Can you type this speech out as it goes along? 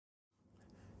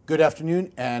Good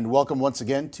afternoon and welcome once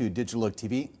again to Digital Look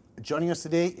TV. Joining us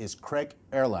today is Craig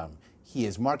Erlam. He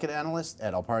is market analyst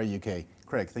at Alpara UK.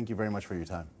 Craig, thank you very much for your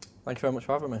time. Thank you very much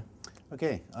for having me.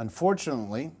 Okay,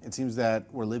 unfortunately, it seems that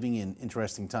we're living in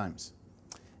interesting times.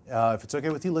 If it's okay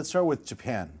with you, let's start with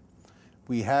Japan.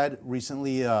 We had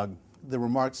recently the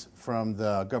remarks from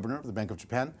the governor of the Bank of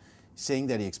Japan saying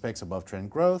that he expects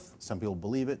above-trend growth. Some people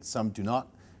believe it, some do not.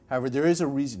 However, there is a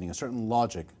reasoning, a certain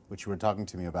logic, which you were talking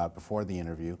to me about before the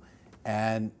interview.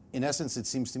 And in essence, it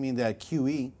seems to me that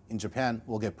QE in Japan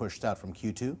will get pushed out from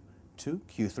Q2 to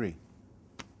Q3.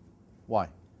 Why?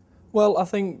 Well, I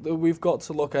think that we've got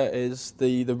to look at is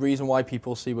the reason why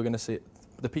people see we're going to see it.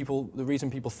 The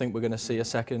reason people think we're going to see a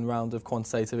second round of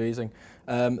quantitative easing,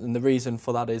 and the reason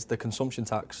for that is the consumption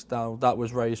tax. Now, that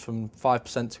was raised from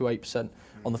 5% to 8%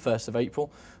 on the 1st of April.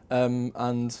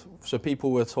 And so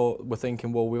people were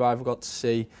thinking, well, we've either got to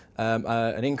see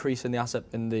an increase in the asset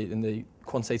in the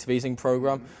quantitative easing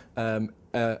program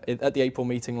at the April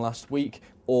meeting last week,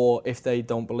 or if they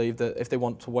don't believe that, if they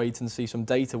want to wait and see some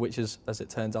data, which is, as it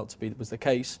turns out to be, was the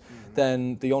case,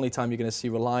 then the only time you're going to see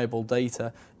reliable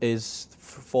data is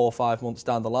 4 or 5 months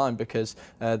down the line, because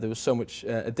there was so much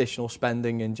additional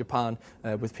spending in Japan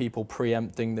with people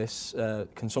preempting this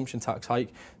consumption tax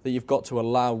hike that you've got to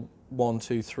allow 1,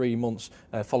 2, 3 months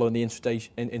following the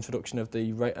introduction of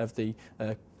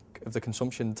the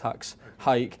consumption tax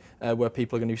hike, where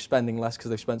people are going to be spending less because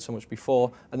they've spent so much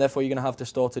before, and therefore you're going to have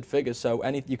distorted figures. So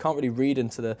you can't really read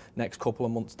into the next couple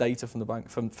of months' data from the bank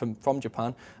from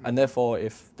Japan, and therefore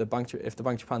if the Bank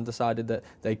of Japan decided that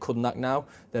they couldn't act now,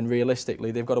 then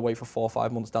realistically they've got to wait for 4 or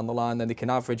 5 months down the line. Then they can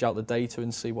average out the data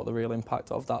and see what the real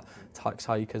impact of that tax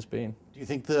hike has been. Do you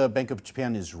think the Bank of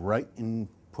Japan is right in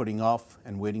putting off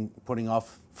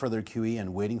further QE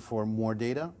and waiting for more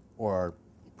data? Or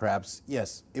perhaps,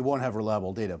 yes, it won't have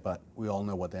reliable data, but we all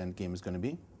know what the end game is going to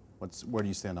be. Where do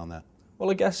you stand on that? Well,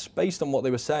 I guess based on what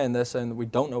they were saying, they're saying that we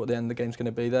don't know what the end of the game is going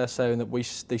to be. They're saying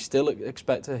that they still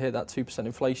expect to hit that 2%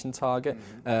 inflation target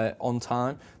on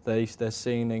time. They're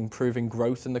seeing improving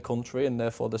growth in the country, and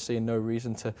therefore they're seeing no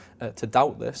reason to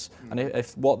doubt this. And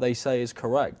if what they say is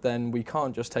correct, then we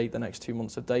can't just take the next 2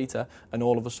 months of data and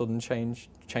all of a sudden change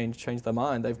their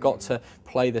mind. They've got to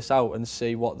play this out and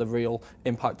see what the real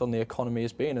impact on the economy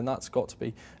has been, and that's got to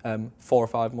be 4 or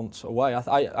 5 months away.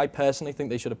 I personally think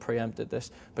they should have preempted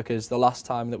this, because the last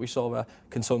time that we saw a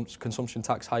consumption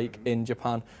tax hike in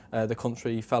Japan, the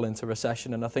country fell into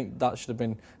recession, and I think that should have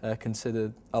been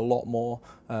considered a lot more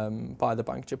by the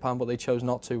Bank of Japan, but they chose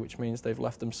not to, which means they've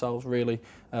left themselves really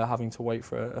having to wait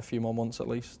for a few more months at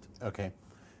least. Okay.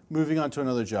 Moving on to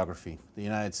another geography, the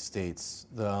United States.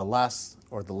 The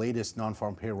latest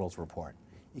non-farm payrolls report.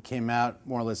 It came out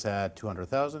more or less at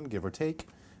 200,000, give or take.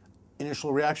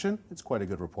 Initial reaction, it's quite a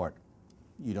good report.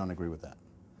 You don't agree with that?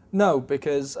 No,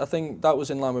 because I think that was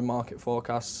in line with market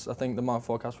forecasts. I think the market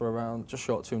forecasts were around just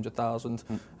short of 200,000.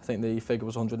 I think the figure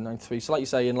was 193. So like you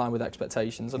say, in line with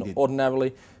expectations. And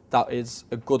ordinarily, that is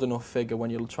a good enough figure when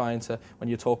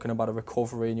you're talking about a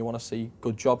recovery and you want to see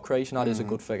good job creation. That is a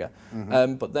good figure.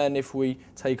 But then if we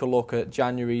take a look at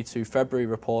January to February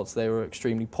reports, they were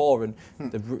extremely poor, and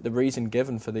the reason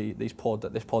given for this poor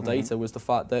data was the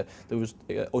fact that there was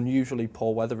unusually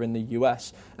poor weather in the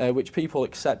US, which people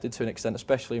accepted to an extent,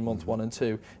 especially in month 1 and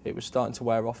 2. It was starting to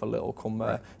wear off a little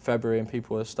come February, and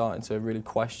people were starting to really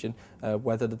question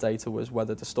whether the data was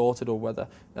distorted or whether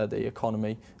the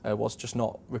economy was just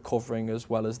not recovering as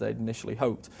well as they'd initially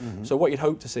hoped. So what you'd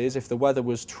hope to see is, if the weather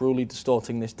was truly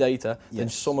distorting this data, then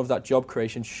some of that job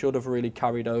creation should have really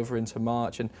carried over into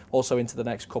March and also into the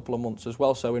next couple of months as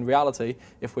well. So in reality,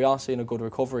 if we are seeing a good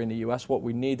recovery in the US, what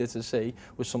we needed to see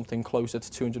was something closer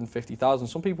to 250,000.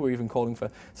 Some people were even calling for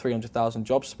 300,000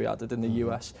 jobs to be added in the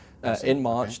US in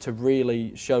March to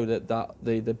really show that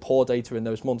the poor data in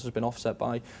those months has been offset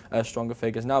by stronger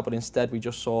figures now. But instead, we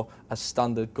just saw a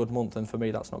standard good month, and for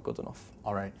me, that's not good enough.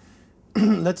 All right.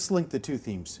 Let's link the two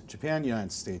themes, Japan,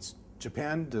 United States.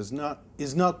 Japan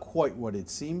is not quite what it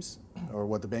seems, or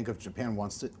what the Bank of Japan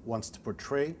wants to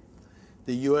portray.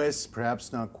 The US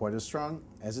perhaps not quite as strong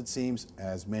as it seems,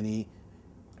 as many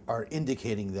are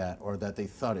indicating that, or that they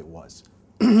thought it was.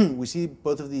 We see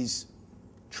both of these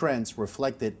trends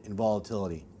reflected in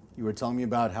volatility. You were telling me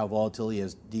about how volatility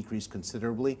has decreased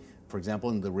considerably, for example,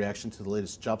 in the reaction to the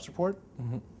latest jobs report.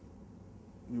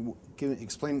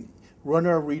 Run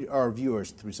our viewers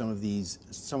through some of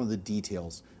the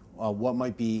details.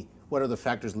 What are the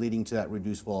factors leading to that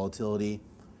reduced volatility?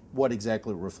 What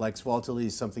exactly reflects volatility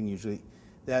is something usually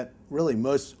that really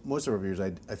most of our viewers,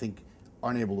 I think,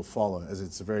 aren't able to follow, as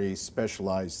it's a very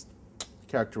specialized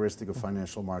characteristic of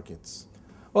financial markets.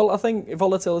 Well, I think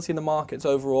volatility in the markets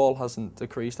overall hasn't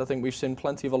decreased. I think we've seen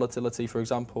plenty of volatility. For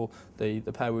example, the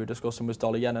pair we were discussing was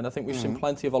dollar yen, and I think we've seen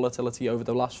plenty of volatility over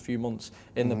the last few months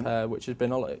in the pair, which has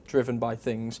been driven by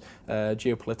things,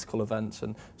 geopolitical events,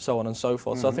 and so on and so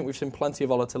forth. So I think we've seen plenty of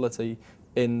volatility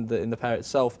in the pair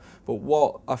itself. But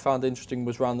what I found interesting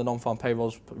was around the non-farm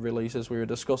payrolls releases we were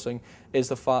discussing is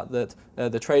the fact that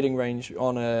the trading range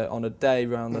on a day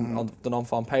around on the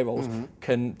non-farm payrolls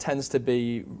tends to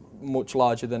be much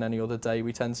larger than any other day.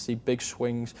 We tend to see big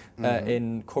swings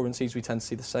in currencies. We tend to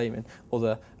see the same in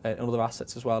other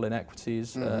assets as well, in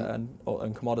equities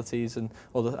and commodities and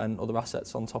other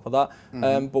assets on top of that.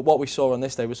 But what we saw on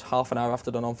this day was half an hour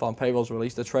after the non-farm payrolls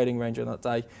release, the trading range on that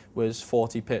day was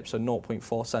 40 pips, so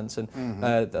 0.4 cents. And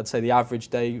I'd say the average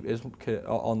day is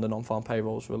on the non-farm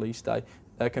payrolls release day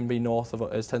can be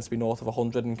tends to be north of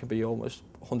 100 and can be almost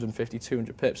 150,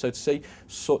 200 pips. So to see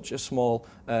such a small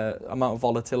amount of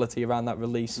volatility around that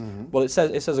release, well, it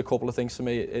says a couple of things to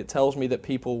me. It tells me that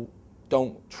people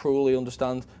don't truly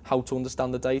understand how to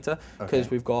understand the data, because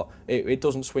we've got it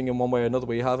doesn't swing in one way or another.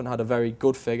 We haven't had a very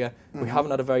good figure. We haven't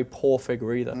had a very poor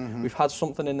figure either. We've had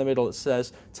something in the middle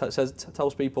that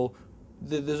tells people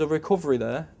there's a recovery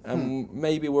there, and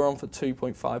maybe we're on for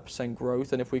 2.5%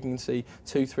 growth, and if we can see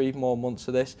 2-3 more months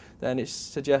of this, then it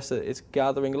suggests that it's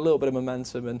gathering a little bit of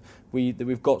momentum, and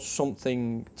we've got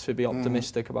something to be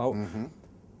optimistic about.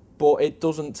 But it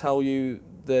doesn't tell you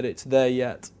that it's there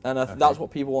yet, and that's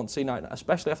what people want to see now,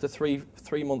 especially after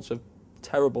three months of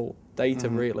terrible data,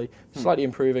 really. Slightly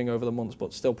improving over the months,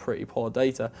 but still pretty poor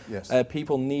data. Yes.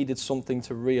 People needed something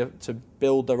to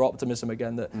build their optimism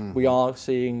again, that we are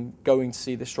going to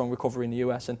see this strong recovery in the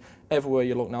US, and everywhere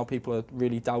you look now, people are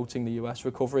really doubting the US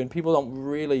recovery, and people don't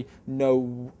really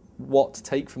know what to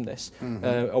take from this.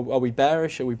 Are we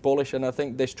bearish? Are we bullish? And I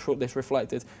think this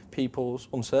reflected people's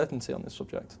uncertainty on this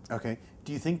subject. Okay.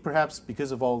 Do you think perhaps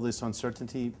because of all this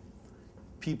uncertainty,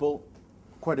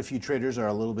 quite a few traders are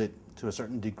a little bit, to a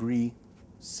certain degree,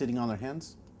 sitting on their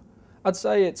hands? I'd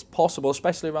say it's possible,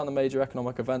 especially around the major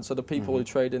economic events. So the people who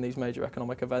trade in these major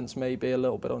economic events may be a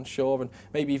little bit unsure, and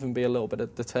maybe even be a little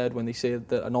bit deterred when they see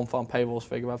that a non-farm payrolls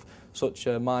figure have such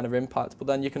a minor impact. But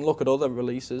then you can look at other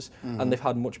releases and they've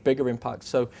had much bigger impact.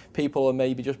 So people are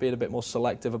maybe just being a bit more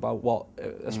selective about what,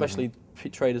 especially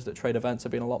traders that trade events,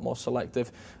 have been a lot more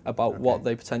selective about what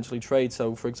they potentially trade.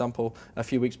 So, for example, a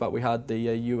few weeks back we had the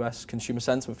US consumer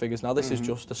sentiment figures. Now this is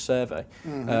just a survey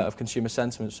of consumer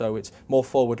sentiment, so it's more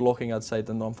forward-looking, I'd say,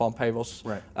 than non-farm payrolls.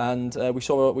 Right. And we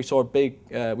saw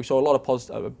a lot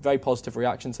of very positive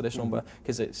reaction to this number,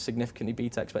 because it significantly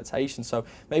beat expectations. So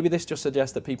maybe this just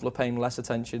suggests that people are paying less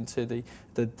attention to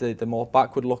the more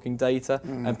backward-looking data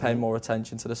and paying more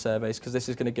attention to the surveys, because this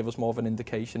is going to give us more of an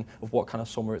indication of what kind of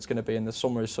summer it's going to be. And the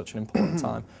summer is such an important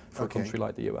time for a country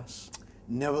like the US.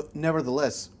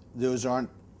 Nevertheless, those aren't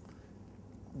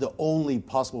the only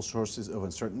possible sources of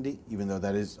uncertainty, even though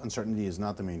uncertainty is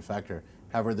not the main factor.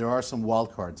 However, there are some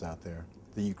wild cards out there.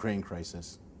 The Ukraine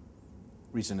crisis,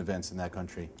 recent events in that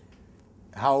country.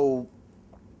 How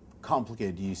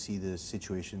complicated do you see the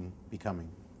situation becoming?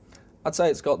 I'd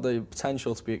say it's got the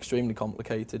potential to be extremely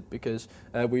complicated, because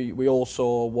we all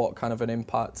saw what kind of an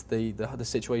impact the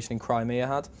situation in Crimea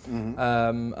had,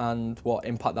 and what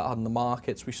impact that had on the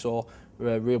markets. We saw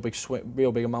real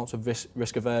big amounts of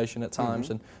risk aversion at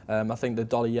times, and I think the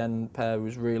dollar-yen pair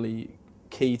was really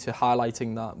key to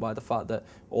highlighting that, by the fact that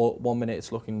 1 minute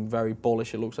it's looking very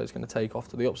bullish, it looks like it's going to take off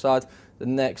to the upside. The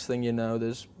next thing you know,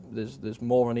 there's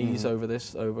more unease over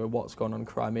what's going on in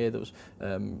Crimea. There was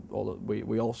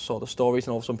we all saw the stories,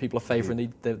 and all of a sudden people are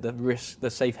favouring the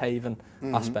safe haven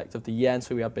aspect of the yen.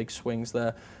 So we had big swings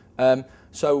there.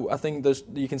 So I think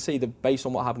you can see that based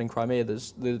on what happened in Crimea,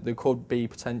 there could be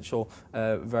potential.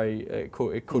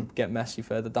 It could get messy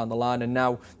further down the line. And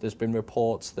now there's been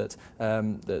reports that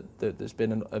that there's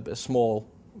been a small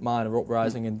minor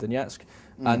uprising in Donetsk,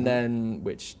 and then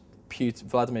which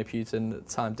Vladimir Putin at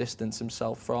the time distanced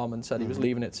himself from, and said he was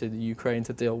leaving it to the Ukraine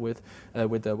to deal with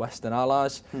their Western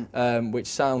allies, which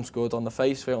sounds good on the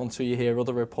face of it, until you hear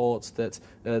other reports that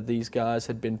these guys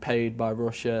had been paid by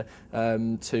Russia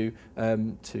to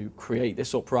create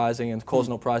this uprising and cause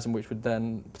an uprising, which would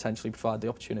then potentially provide the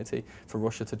opportunity for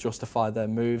Russia to justify their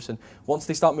moves. And once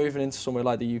they start moving into somewhere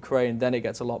like the Ukraine, then it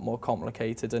gets a lot more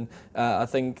complicated. And I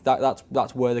think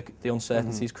that's where the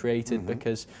uncertainty is created,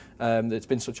 because it's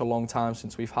been such a long time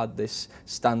since we've had this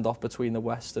standoff between the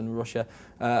West and Russia,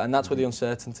 and that's where the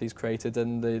uncertainty is created.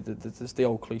 And there's the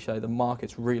old cliche: the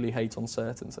markets really hate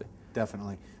uncertainty.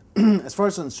 Definitely. As far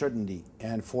as uncertainty,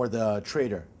 and for the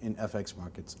trader in FX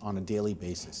markets on a daily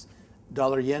basis,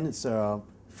 dollar yen, it's a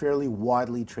fairly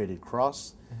widely traded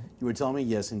cross. You were telling me,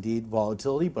 yes, indeed,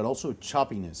 volatility, but also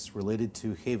choppiness related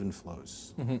to haven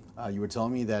flows. You were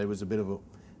telling me that it was a bit of a,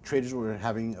 traders were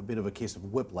having a bit of a case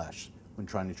of whiplash when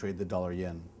trying to trade the dollar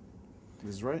yen.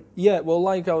 Is this right? Yeah, well,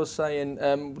 like I was saying,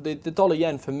 the dollar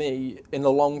yen for me in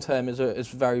the long term is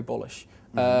very bullish.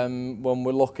 When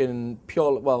we're looking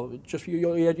pure, well,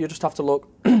 you just have to look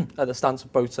at the stance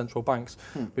of both central banks.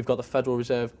 We've got the Federal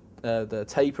Reserve, they're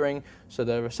tapering, so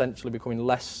they're essentially becoming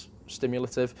less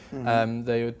stimulative.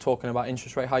 They were talking about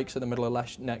interest rate hikes at the middle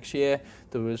of next year.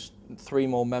 There was 3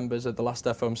 more members at the last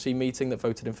FOMC meeting that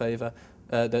voted in favour,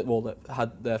 that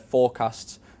had their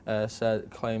forecasts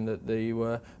claimed that they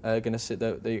were going to sit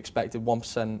that they expected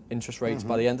 1% interest rates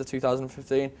by the end of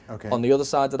 2015. Okay. On the other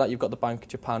side of that, you've got the Bank of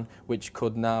Japan, which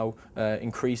could now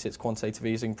increase its quantitative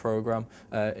easing program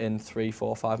in 3,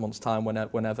 4, 5 months' time,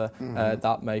 whenever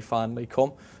that may finally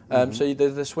come. So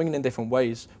they're swinging in different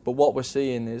ways. But what we're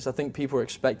seeing is, I think people are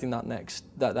expecting that next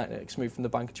move from the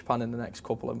Bank of Japan in the next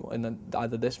couple of,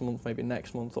 either this month, maybe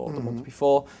next month, or the month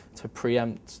before, to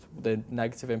preempt the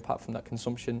negative impact from that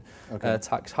consumption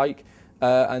tax hike.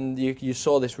 And you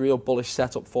saw this real bullish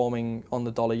setup forming on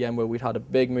the dollar yen, where we'd had a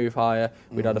big move higher,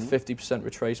 we'd had a 50%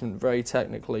 retracement, very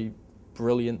technically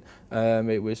brilliant.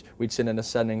 We'd seen an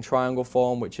ascending triangle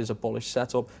form, which is a bullish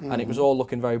setup, and it was all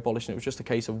looking very bullish, and it was just a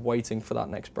case of waiting for that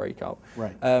next breakout.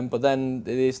 Right. But then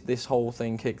this whole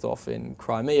thing kicked off in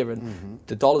Crimea, and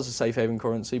the dollar's a safe haven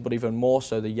currency, but even more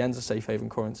so, the yen's a safe haven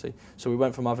currency. So we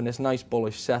went from having this nice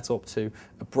bullish setup to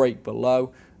a break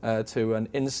below, to an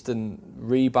instant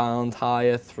rebound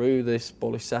higher through this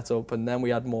bullish setup, and then we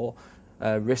had more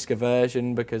risk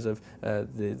aversion because of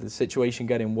the situation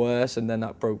getting worse, and then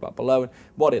that broke back below. And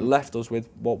what it left us with,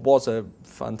 what was a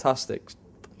fantastic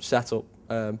setup,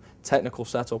 technical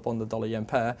setup on the dollar yen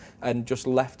pair, and just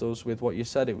left us with what you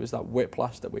said, it was that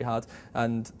whiplash that we had.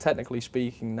 And technically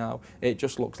speaking now, it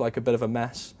just looks like a bit of a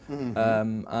mess.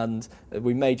 And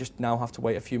we may just now have to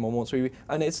wait a few more months.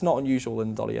 And it's not unusual in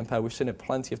the dollar yen pair. We've seen it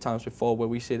plenty of times before, where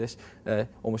we see this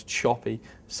almost choppy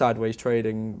sideways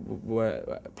trading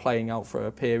playing out for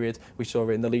a period. We saw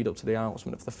it in the lead up to the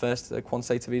announcement of the first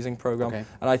quantitative easing program,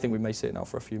 and I think we may see it now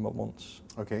for a few more months.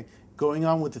 Okay, going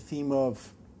on with the theme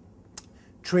of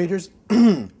traders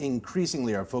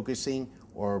increasingly are focusing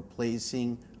or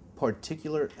placing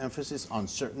particular emphasis on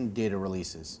certain data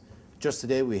releases. Just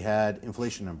today we had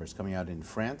inflation numbers coming out in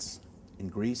France, in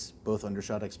Greece, both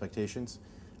undershot expectations.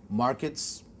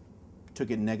 Markets took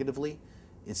it negatively.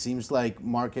 It seems like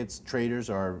markets, traders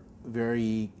are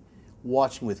very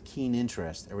watching with keen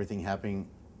interest everything happening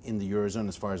in the Eurozone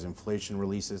as far as inflation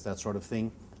releases, that sort of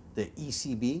thing. The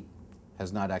ECB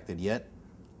has not acted yet.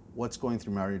 What's going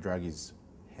through Mario Draghi's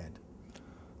head?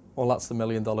 Well, that's the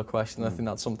million-dollar question. I think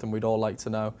that's something we'd all like to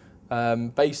know.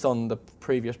 Based on the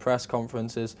previous press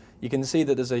conferences, you can see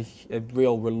that there's a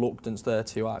real reluctance there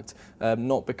to act,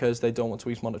 not because they don't want to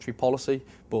ease monetary policy,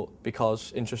 but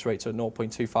because interest rates are at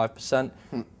 0.25%,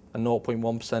 a 0.1%,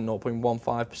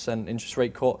 0.15% interest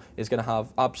rate cut is going to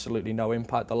have absolutely no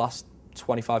impact. The last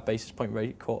 25 basis point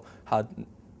rate cut had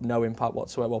no impact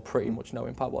whatsoever, well, pretty much no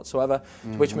impact whatsoever,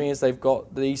 which means the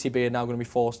ECB are now going to be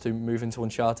forced to move into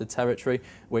uncharted territory,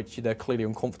 which they're clearly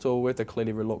uncomfortable with, they're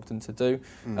clearly reluctant to do.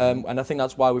 And I think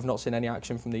that's why we've not seen any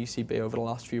action from the ECB over the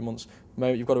last few months.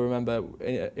 You've got to remember,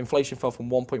 inflation fell from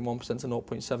 1.1% to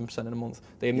 0.7% in a month.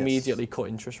 They immediately cut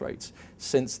interest rates.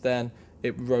 Since then,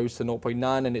 it rose to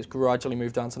 0.9 and it's gradually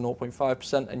moved down to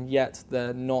 0.5%, and yet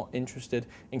they're not interested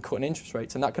in cutting interest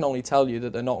rates. And that can only tell you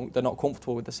that they're not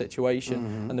comfortable with the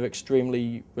situation, and they're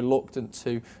extremely reluctant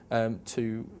to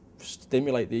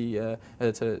stimulate to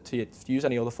use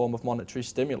any other form of monetary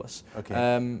stimulus.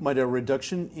 Okay. Might a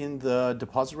reduction in the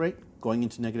deposit rate going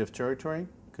into negative territory,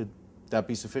 could that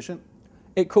be sufficient?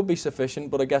 It could be sufficient,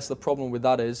 but I guess the problem with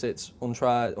that is it's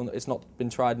untried. It's not been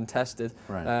tried and tested.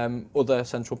 Right. Other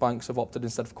central banks have opted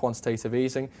instead of quantitative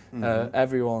easing.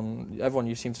 Everyone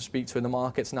you seem to speak to in the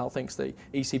markets now thinks the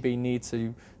ECB need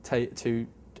to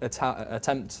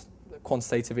attempt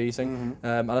quantitative easing,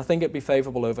 and I think it'd be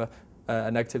favourable over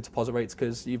negative deposit rates,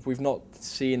 because we've not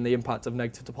seen the impact of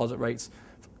negative deposit rates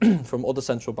from other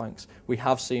central banks. We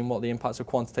have seen what the impacts of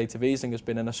quantitative easing has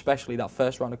been, and especially that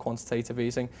first round of quantitative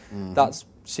easing. That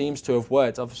seems to have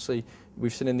worked. Obviously,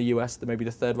 we've seen in the US that maybe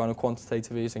the third round of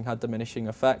quantitative easing had diminishing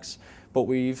effects, but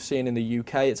we've seen in the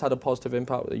UK it's had a positive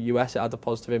impact. With the US, it had a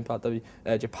positive impact.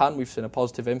 Japan, we've seen a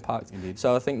positive impact. Indeed.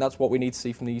 So I think that's what we need to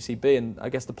see from the ECB. And I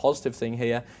guess the positive thing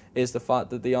here is the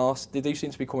fact that they do seem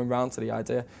to be coming round to the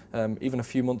idea. Even a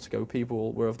few months ago,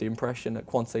 people were of the impression that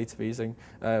quantitative easing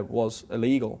was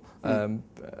illegal.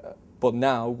 But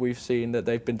now we've seen that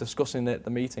they've been discussing it at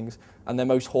the meetings, and their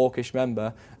most hawkish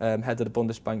member, head of the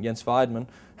Bundesbank, Jens Weidmann,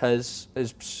 has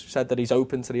said that he's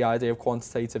open to the idea of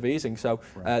quantitative easing. So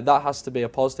that has to be a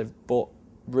positive. But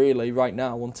really, right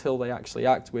now, until they actually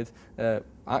act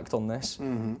on this,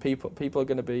 people are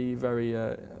going to be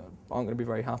aren't going to be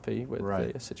very happy with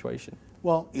the situation.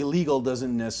 Well, illegal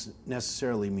doesn't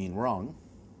necessarily mean wrong.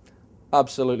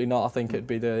 Absolutely not. I think it'd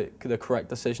be the correct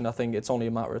decision. I think it's only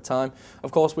a matter of time.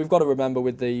 Of course, we've got to remember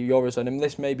with the Eurozone, and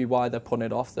this may be why they're putting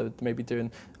it off, they're maybe doing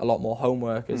a lot more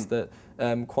homework, is that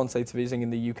quantitative easing in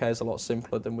the UK is a lot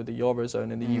simpler than with the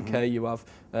Eurozone. In the UK, you have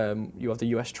the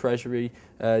US Treasury,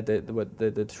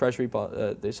 the Treasury,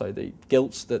 the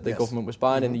gilts that the government was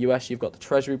buying. In the US, you've got the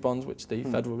Treasury bonds, which the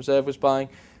Federal Reserve was buying.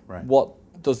 What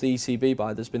does the ECB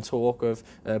buy? There's been talk of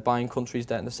buying countries'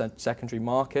 debt in the secondary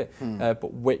market,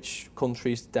 but which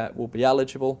countries' debt will be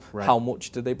eligible? How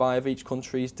much do they buy of each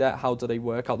country's debt? How do they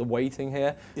work out the weighting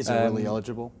here? Is it really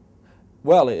eligible?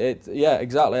 Well, yeah,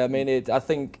 exactly. I mean, I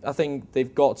think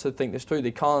they've got to think this through.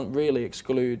 They can't really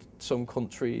exclude some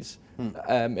countries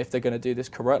if they're going to do this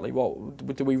correctly.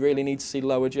 Do we really need to see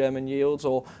lower German yields,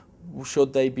 or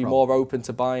should they be more open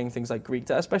to buying things like Greek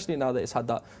debt, especially now that it's had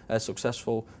that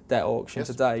successful debt auction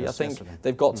today? I think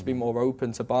they've got to be more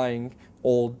open to buying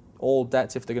all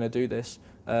debts if they're going to do this.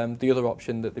 The other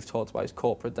option that they've talked about is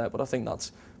corporate debt, but I think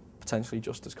that's potentially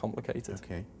just as complicated.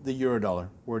 Okay. The euro-dollar,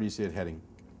 where do you see it heading?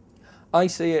 I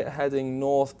see it heading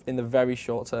north in the very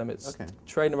short term. It's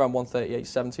trading around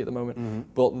 138.70 at the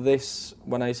moment. But this,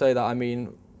 when I say that, I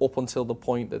mean up until the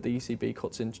point that the ECB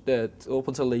cuts in, up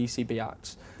until the ECB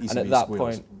acts, and at that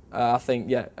point, I think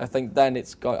then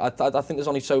it's got. I think there's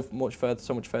only so much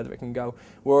further it can go.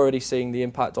 We're already seeing the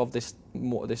impact of this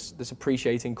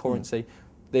appreciating currency.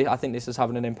 I think this is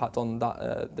having an impact on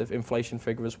that the inflation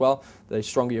figure as well. The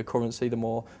stronger your currency, the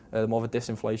more of a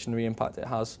disinflationary impact it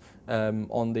has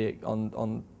on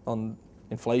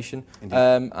inflation.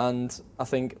 And I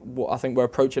think we're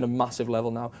approaching a massive level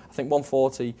now. I think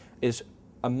 140 is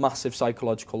a massive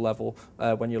psychological level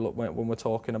when we're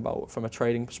talking about from a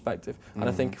trading perspective. And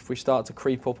I think if we start to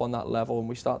creep up on that level and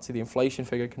we start to see the inflation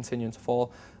figure continuing to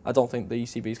fall, I don't think the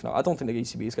ECB is going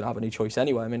to have any choice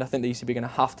anyway. I mean, I think the ECB are going to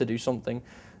have to do something.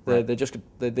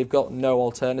 They've got no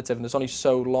alternative, and there's only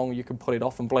so long you can put it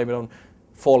off and blame it on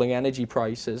falling energy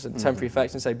prices and temporary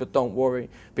effects and say, but don't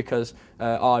worry, because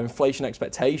our inflation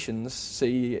expectations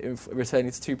see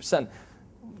returning to 2%.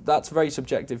 That's a very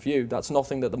subjective view. That's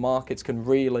nothing that the markets can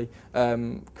really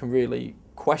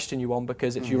question you on,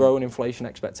 because it's your own inflation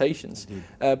expectations.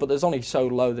 But there's only so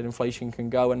low that inflation can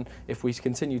go, and if we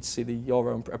continue to see the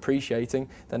euro appreciating,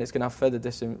 then it's going to have further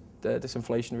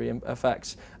disinflationary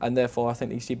effects, and therefore I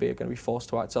think the ECB are going to be forced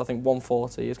to act. So I think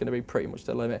 140 is going to be pretty much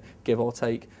the limit, give or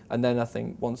take, and then I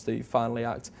think once they finally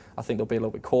act, I think they'll be a little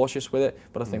bit cautious with it,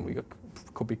 but I think we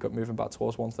could be moving back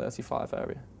towards 135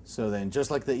 area. So then,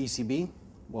 just like the ECB,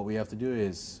 what we have to do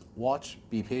is watch,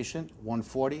 be patient.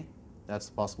 140, that's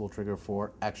the possible trigger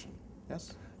for action.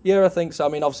 Yes? Yeah, I think so. I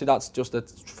mean, obviously that's just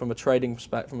from a trader's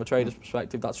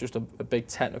perspective, that's just a big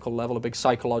technical level, a big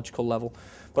psychological level.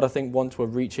 But I think once we're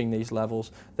reaching these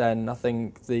levels, then I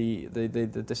think the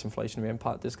disinflationary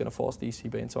impact is going to force the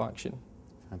ECB into action.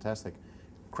 Fantastic.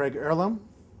 Craig Erlam,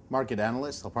 market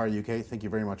analyst, Alpara UK, thank you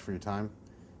very much for your time.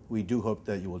 We do hope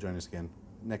that you will join us again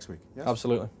next week. Yes?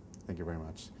 Absolutely. Thank you very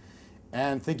much.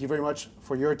 And thank you very much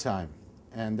for your time.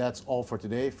 And that's all for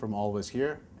today from all of us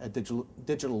here at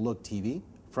Digital Look TV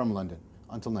from London.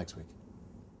 Until next week.